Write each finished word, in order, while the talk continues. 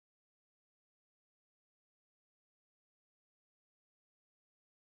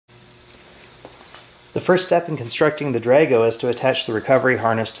The first step in constructing the Drago is to attach the recovery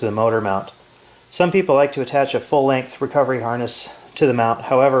harness to the motor mount. Some people like to attach a full-length recovery harness to the mount.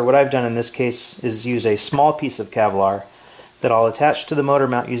 However, what I've done in this case is use a small piece of Kevlar that I'll attach to the motor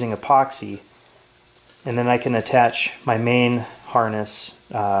mount using epoxy, and then I can attach my main harness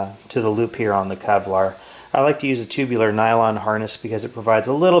to the loop here on the Kevlar. I like to use a tubular nylon harness because it provides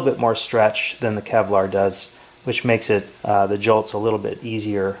a little bit more stretch than the Kevlar does, which makes it the jolts a little bit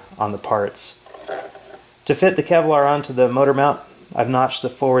easier on the parts. To fit the Kevlar onto the motor mount, I've notched the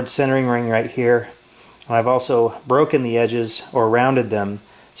forward centering ring right here, and I've also broken the edges or rounded them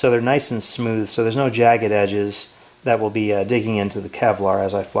so they're nice and smooth, so there's no jagged edges that will be digging into the Kevlar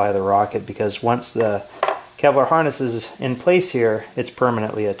as I fly the rocket, because once the Kevlar harness is in place here, it's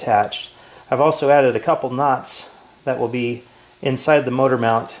permanently attached. I've also added a couple knots that will be inside the motor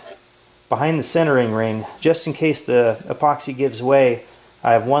mount behind the centering ring, just in case the epoxy gives way.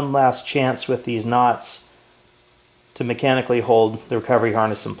 I have one last chance with these knots to mechanically hold the recovery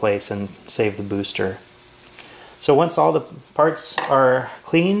harness in place and save the booster. So once all the parts are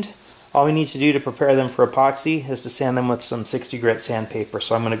cleaned, all we need to do to prepare them for epoxy is to sand them with some 60 grit sandpaper.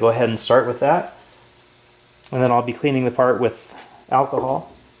 So I'm going to go ahead and start with that, and then I'll be cleaning the part with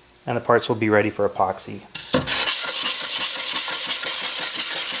alcohol, and the parts will be ready for epoxy.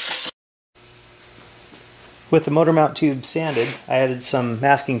 With the motor mount tube sanded, I added some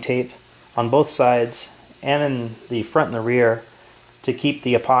masking tape on both sides and in the front and the rear to keep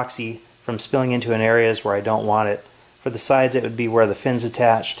the epoxy from spilling into an areas where I don't want it. For the sides it would be where the fin's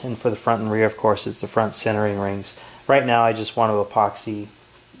attached, and for the front and rear, of course, it's the front centering rings. Right now I just want to epoxy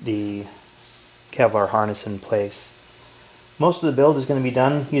the Kevlar harness in place. Most of the build is going to be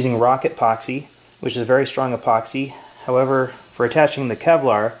done using rock epoxy, which is a very strong epoxy. However, for attaching the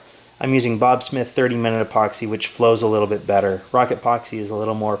Kevlar, I'm using Bob Smith 30-minute epoxy, which flows a little bit better. Rock epoxy is a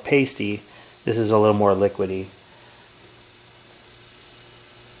little more pasty. This is a little more liquidy.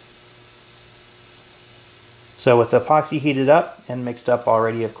 So with the epoxy heated up and mixed up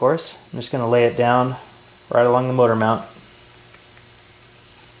already, of course, I'm just going to lay it down right along the motor mount.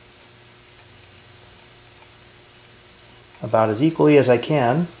 About as equally as I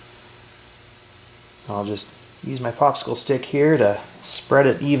can. I'll just use my popsicle stick here to spread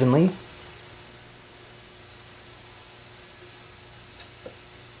it evenly.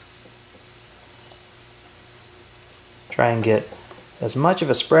 Try and get as much of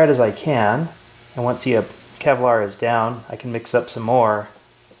a spread as I can, and once the Kevlar is down, I can mix up some more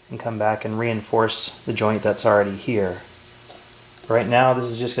and come back and reinforce the joint that's already here. Right now this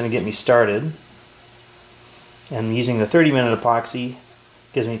is just going to get me started, and using the 30-minute epoxy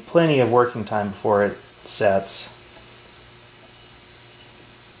gives me plenty of working time before it sets.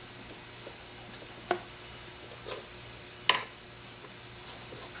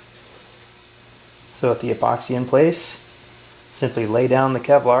 So with the epoxy in place, simply lay down the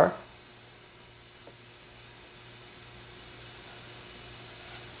Kevlar,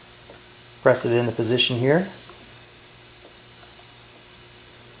 press it into position here,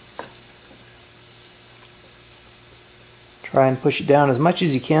 try and push it down as much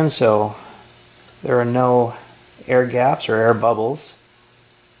as you can so there are no air gaps or air bubbles,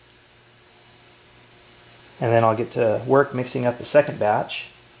 and then I'll get to work mixing up the second batch,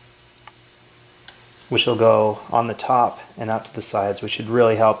 which will go on the top and out to the sides, which should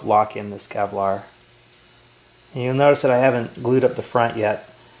really help lock in this Kevlar. And you'll notice that I haven't glued up the front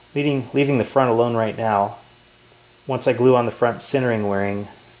yet, leaving the front alone right now. Once I glue on the front centering ring,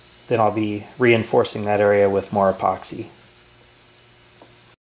 then I'll be reinforcing that area with more epoxy.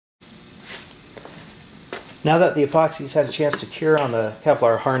 Now that the epoxy's had a chance to cure on the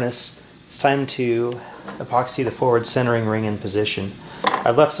Kevlar harness, it's time to epoxy the forward centering ring in position.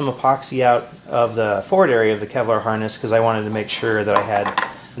 I've left some epoxy out of the forward area of the Kevlar harness because I wanted to make sure that I had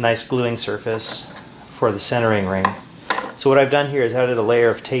a nice gluing surface for the centering ring. So what I've done here is added a layer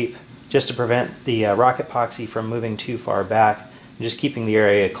of tape just to prevent the rock epoxy from moving too far back, and just keeping the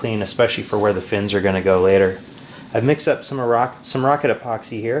area clean, especially for where the fins are going to go later. I've mixed up some rocket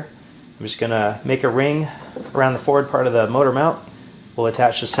epoxy here. I'm just going to make a ring around the forward part of the motor mount. We'll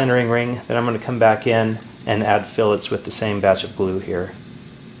attach the centering ring, then I'm going to come back in and add fillets with the same batch of glue here.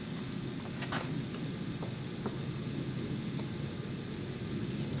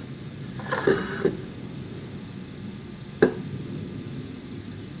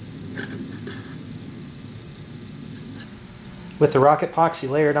 With the rock epoxy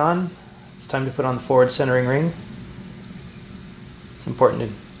layered on, it's time to put on the forward centering ring. It's important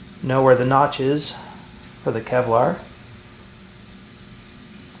to know where the notch is for the Kevlar.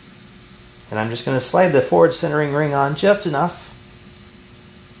 And I'm just going to slide the forward centering ring on just enough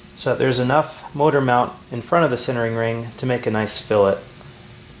so that there's enough motor mount in front of the centering ring to make a nice fillet.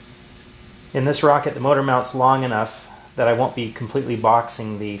 In this rocket, the motor mount's long enough that I won't be completely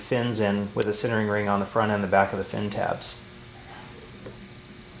boxing the fins in with a centering ring on the front and the back of the fin tabs.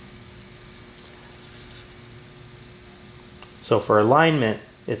 So for alignment,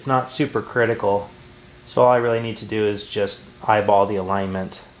 it's not super critical. So all I really need to do is just eyeball the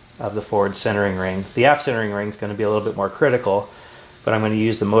alignment of the forward centering ring. The aft centering ring is going to be a little bit more critical, but I'm going to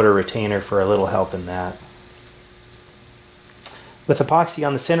use the motor retainer for a little help in that. With epoxy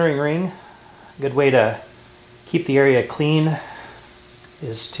on the centering ring, a good way to keep the area clean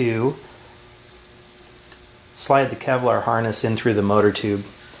is to slide the Kevlar harness in through the motor tube,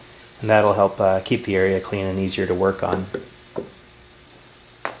 and that'll help keep the area clean and easier to work on.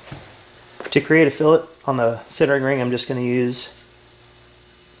 To create a fillet on the centering ring, I'm just going to use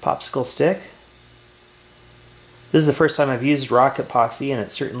popsicle stick. This is the first time I've used rock epoxy, and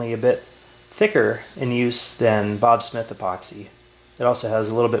it's certainly a bit thicker in use than Bob Smith epoxy. It also has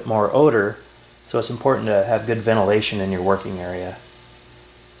a little bit more odor, so it's important to have good ventilation in your working area.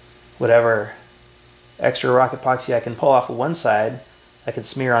 Whatever extra rock epoxy I can pull off of one side, I can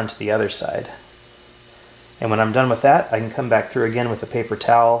smear onto the other side. And when I'm done with that, I can come back through again with a paper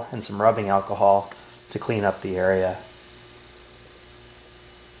towel and some rubbing alcohol to clean up the area.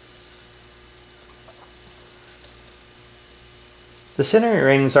 The centering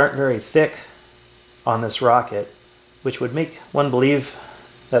rings aren't very thick on this rocket, which would make one believe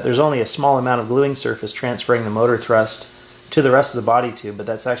that there's only a small amount of gluing surface transferring the motor thrust to the rest of the body tube, but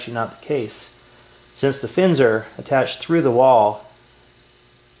that's actually not the case. Since the fins are attached through the wall,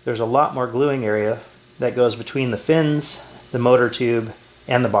 there's a lot more gluing area that goes between the fins, the motor tube,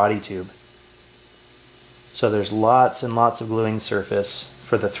 and the body tube. So there's lots and lots of gluing surface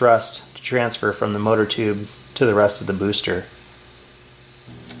for the thrust to transfer from the motor tube to the rest of the booster.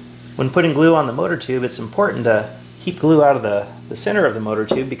 When putting glue on the motor tube, it's important to keep glue out of the center of the motor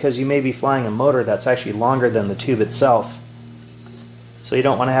tube, because you may be flying a motor that's actually longer than the tube itself. So you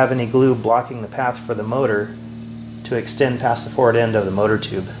don't want to have any glue blocking the path for the motor to extend past the forward end of the motor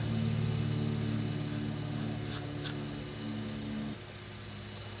tube.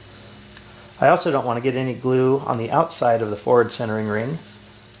 I also don't want to get any glue on the outside of the forward centering ring,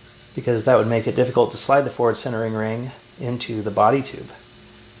 because that would make it difficult to slide the forward centering ring into the body tube.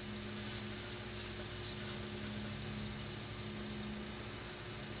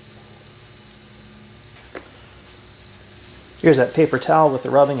 Here's that paper towel with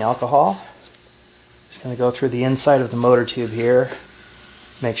the rubbing alcohol. Just going to go through the inside of the motor tube here,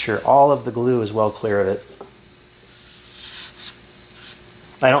 make sure all of the glue is well clear of it.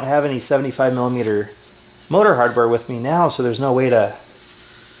 I don't have any 75mm motor hardware with me now, so there's no way to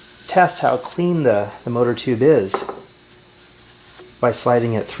test how clean the motor tube is by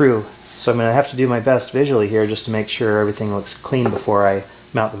sliding it through. So I'm going to have to do my best visually here just to make sure everything looks clean before I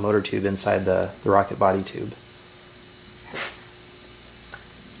mount the motor tube inside the rocket body tube.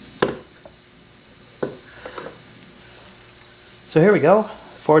 So here we go.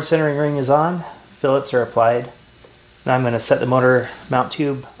 Forward centering ring is on, fillets are applied. Now I'm going to set the motor mount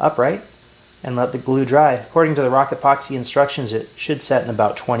tube upright and let the glue dry. According to the rock epoxy instructions, it should set in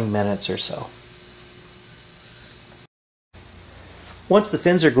about 20 minutes or so. Once the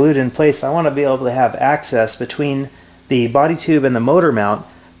fins are glued in place, I want to be able to have access between the body tube and the motor mount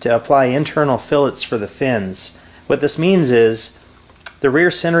to apply internal fillets for the fins. What this means is the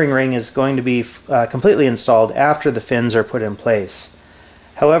rear centering ring is going to be completely installed after the fins are put in place.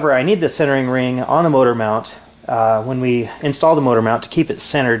 However, I need the centering ring on the motor mount when we install the motor mount to keep it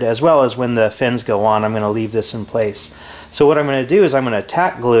centered, as well as when the fins go on. I'm going to leave this in place. So what I'm going to do is I'm going to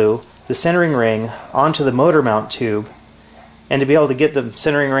tack glue the centering ring onto the motor mount tube, and to be able to get the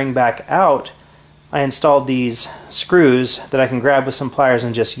centering ring back out, I installed these screws that I can grab with some pliers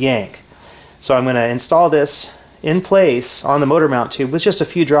and just yank. So I'm going to install this in place on the motor mount tube with just a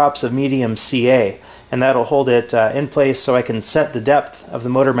few drops of medium CA, and that'll hold it in place so I can set the depth of the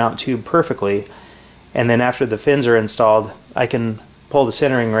motor mount tube perfectly. And then after the fins are installed, I can pull the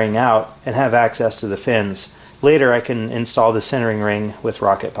centering ring out and have access to the fins. Later I can install the centering ring with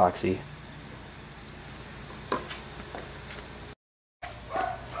rock epoxy.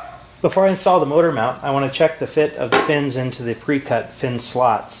 Before I install the motor mount, I want to check the fit of the fins into the pre-cut fin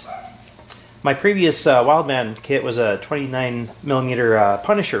slots. My previous Wildman kit was a 29mm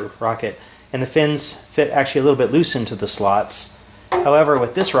Punisher rocket, and the fins fit actually a little bit loose into the slots. However,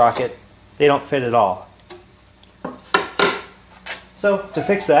 with this rocket, they don't fit at all. So to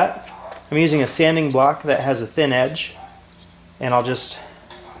fix that, I'm using a sanding block that has a thin edge, and I'll just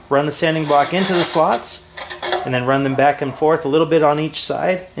run the sanding block into the slots and then run them back and forth a little bit on each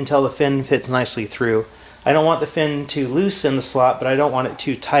side until the fin fits nicely through. I don't want the fin too loose in the slot, but I don't want it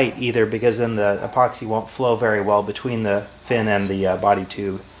too tight either, because then the epoxy won't flow very well between the fin and the body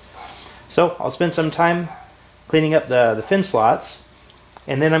tube. So I'll spend some time cleaning up the fin slots,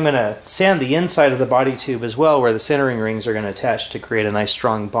 and then I'm going to sand the inside of the body tube as well, where the centering rings are going to attach to create a nice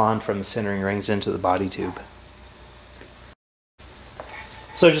strong bond from the centering rings into the body tube.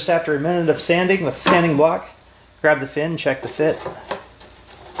 So just after a minute of sanding with the sanding block, grab the fin, check the fit,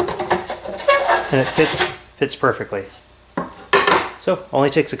 and it fits perfectly. So only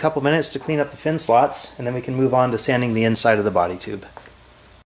takes a couple minutes to clean up the fin slots, and then we can move on to sanding the inside of the body tube.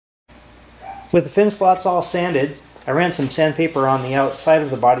 With the fin slots all sanded, I ran some sandpaper on the outside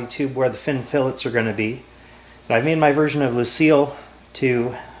of the body tube where the fin fillets are going to be. And I've made my version of Lucille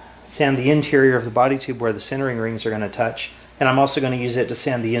to sand the interior of the body tube where the centering rings are going to touch, and I'm also going to use it to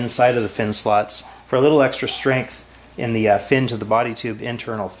sand the inside of the fin slots for a little extra strength in the fin to the body tube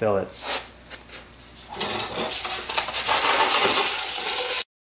internal fillets.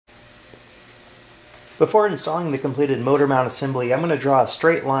 Before installing the completed motor mount assembly, I'm going to draw a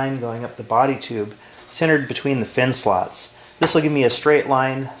straight line going up the body tube centered between the fin slots. This will give me a straight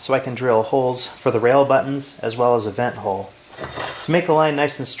line so I can drill holes for the rail buttons as well as a vent hole. To make the line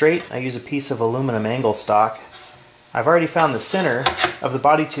nice and straight, I use a piece of aluminum angle stock. I've already found the center of the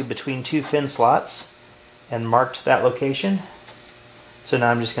body tube between two fin slots and marked that location. So now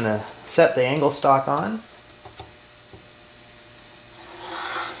I'm just going to set the angle stock on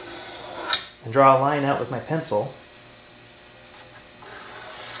and draw a line out with my pencil,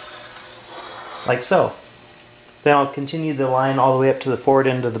 like so. Then I'll continue the line all the way up to the forward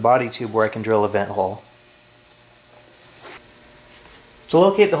end of the body tube where I can drill a vent hole. To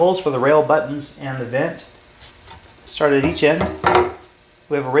locate the holes for the rail buttons and the vent, start at each end.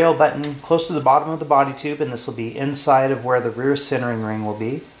 We have a rail button close to the bottom of the body tube, and this will be inside of where the rear centering ring will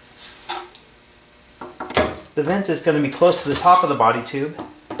be. The vent is going to be close to the top of the body tube,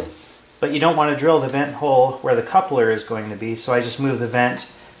 but you don't want to drill the vent hole where the coupler is going to be, so I just move the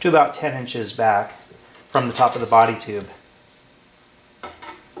vent to about 10 inches back from the top of the body tube.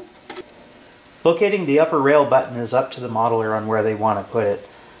 Locating the upper rail button is up to the modeler on where they want to put it.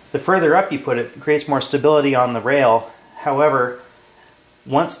 The further up you put it, it creates more stability on the rail. However,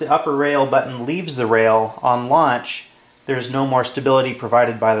 once the upper rail button leaves the rail on launch, there's no more stability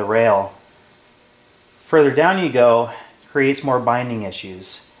provided by the rail. Further down you go, it creates more binding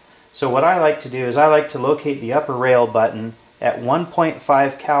issues. So what I like to do is I like to locate the upper rail button at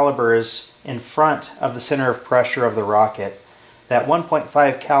 1.5 calibers in front of the center of pressure of the rocket. That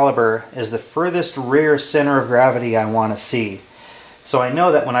 1.5 caliber is the furthest rear center of gravity I want to see. So I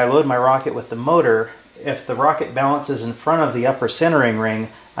know that when I load my rocket with the motor, if the rocket balances in front of the upper centering ring,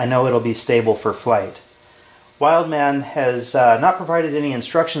 I know it'll be stable for flight. Wildman has not provided any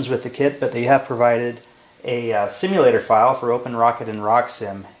instructions with the kit, but they have provided a simulator file for OpenRocket and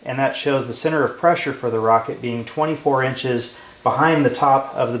RockSim, and that shows the center of pressure for the rocket being 24 inches behind the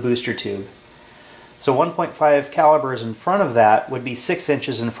top of the booster tube. So 1.5 calibers in front of that would be 6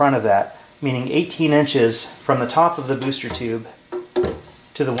 inches in front of that, meaning 18 inches from the top of the booster tube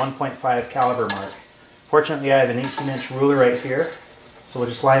to the 1.5 caliber mark. Fortunately, I have an 18-inch ruler right here, so we'll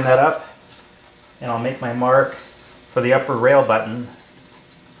just line that up, and I'll make my mark for the upper rail button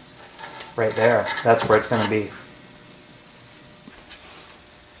right there. That's where it's going to be.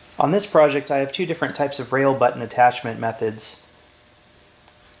 On this project, I have two different types of rail button attachment methods.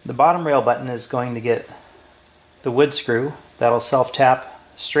 The bottom rail button is going to get the wood screw that'll self-tap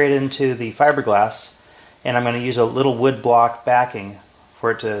straight into the fiberglass, and I'm going to use a little wood block backing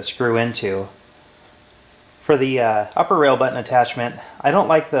for it to screw into. For the upper rail button attachment, I don't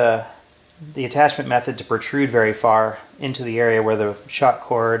like the attachment method to protrude very far into the area where the shock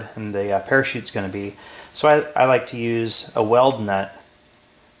cord and the parachute's going to be. So I like to use a weld nut.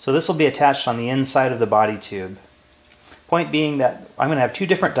 So this will be attached on the inside of the body tube. Point being that I'm going to have two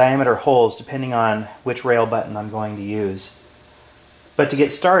different diameter holes depending on which rail button I'm going to use. But to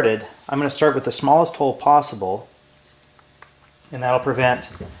get started, I'm going to start with the smallest hole possible, and that'll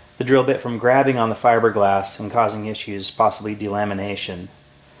prevent the drill bit from grabbing on the fiberglass and causing issues, possibly delamination.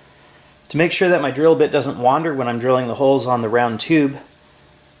 To make sure that my drill bit doesn't wander when I'm drilling the holes on the round tube,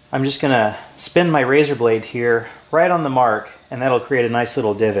 I'm just going to spin my razor blade here right on the mark, and that'll create a nice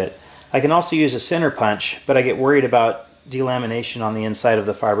little divot. I can also use a center punch, but I get worried about delamination on the inside of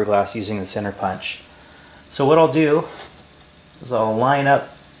the fiberglass using the center punch. So what I'll do is I'll line up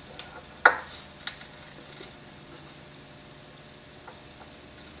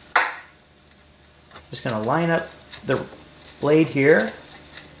just going to line up the blade here,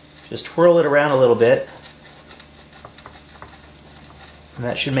 just twirl it around a little bit, And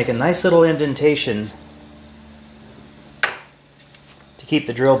that should make a nice little indentation to keep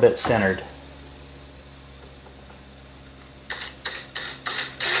the drill bit centered.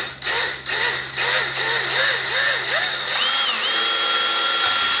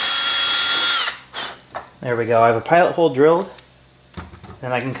 There we go. I have a pilot hole drilled,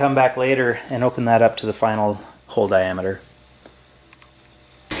 and I can come back later and open that up to the final hole diameter.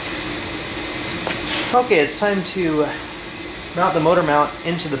 Okay, it's time to mount the motor mount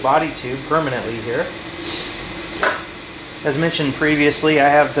into the body tube permanently here. As mentioned previously, I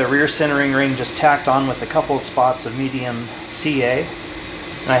have the rear centering ring just tacked on with a couple of spots of medium CA,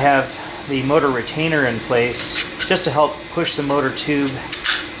 and I have the motor retainer in place just to help push the motor tube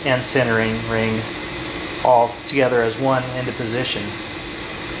and centering ring all together as one into position.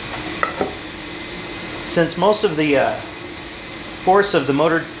 Since most of the force of the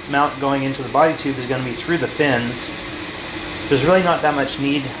motor mount going into the body tube is going to be through the fins, there's really not that much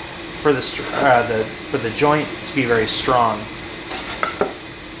need for the joint to be very strong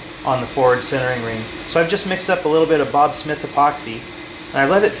on the forward centering ring. So I've just mixed up a little bit of Bob Smith epoxy, and I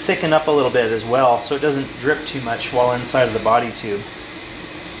let it thicken up a little bit as well so it doesn't drip too much while inside of the body tube.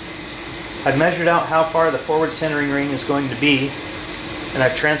 I've measured out how far the forward centering ring is going to be, and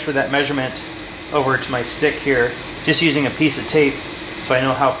I've transferred that measurement over to my stick here, just using a piece of tape so I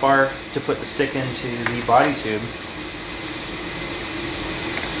know how far to put the stick into the body tube.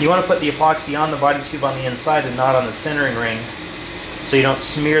 You want to put the epoxy on the body tube on the inside and not on the centering ring, so you don't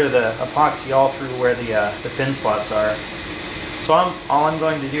smear the epoxy all through where the fin slots are. So all I'm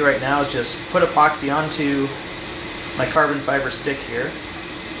going to do right now is just put epoxy onto my carbon fiber stick here.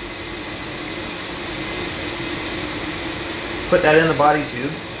 Put that in the body tube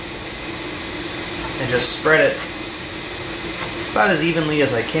and just spread it about as evenly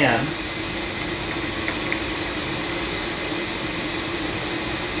as I can.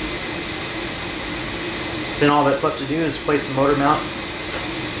 Then all that's left to do is place the motor mount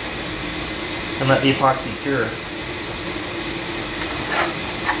and let the epoxy cure.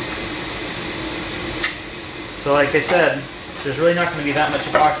 So like I said, there's really not going to be that much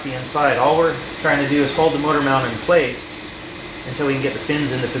epoxy inside. All we're trying to do is hold the motor mount in place until we can get the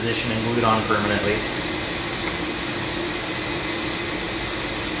fins into position and glued on permanently.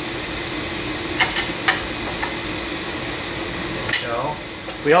 There we go.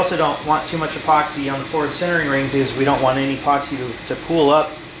 We also don't want too much epoxy on the forward centering ring because we don't want any epoxy to pool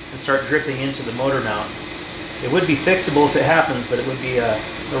up and start dripping into the motor mount. It would be fixable if it happens, but it would be a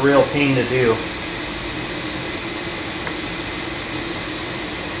real pain to do.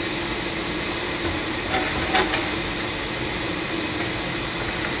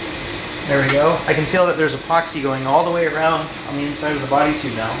 There we go. I can feel that there's epoxy going all the way around on the inside of the body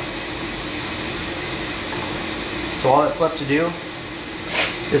tube now. So all that's left to do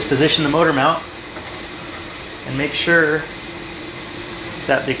is position the motor mount and make sure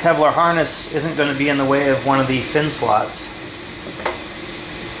that the Kevlar harness isn't going to be in the way of one of the fin slots.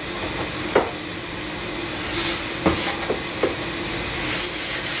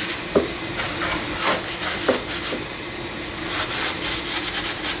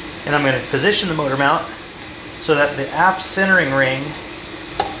 And I'm going to position the motor mount so that the aft centering ring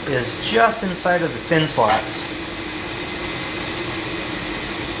is just inside of the fin slots,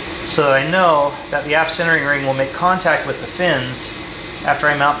 so that I know that the aft centering ring will make contact with the fins after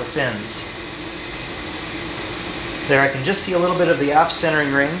I mount the fins. There, I can just see a little bit of the aft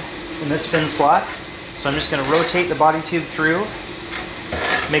centering ring in this fin slot, so I'm just going to rotate the body tube through,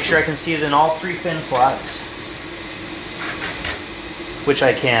 make sure I can see it in all three fin slots, which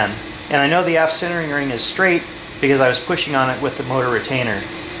I can. And I know the aft centering ring is straight because I was pushing on it with the motor retainer.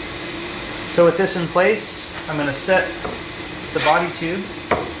 So with this in place, I'm going to set the body tube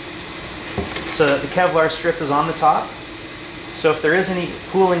so that the Kevlar strip is on the top. So if there is any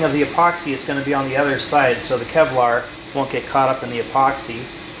pooling of the epoxy, it's going to be on the other side so the Kevlar won't get caught up in the epoxy.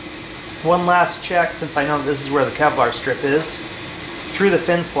 One last check, since I know this is where the Kevlar strip is, through the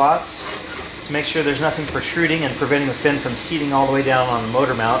fin slots, to make sure there's nothing protruding and preventing the fin from seating all the way down on the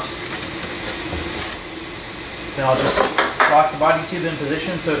motor mount. Then I'll just lock the body tube in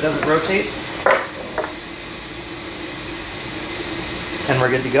position so it doesn't rotate, and we're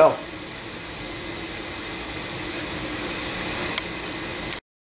good to go.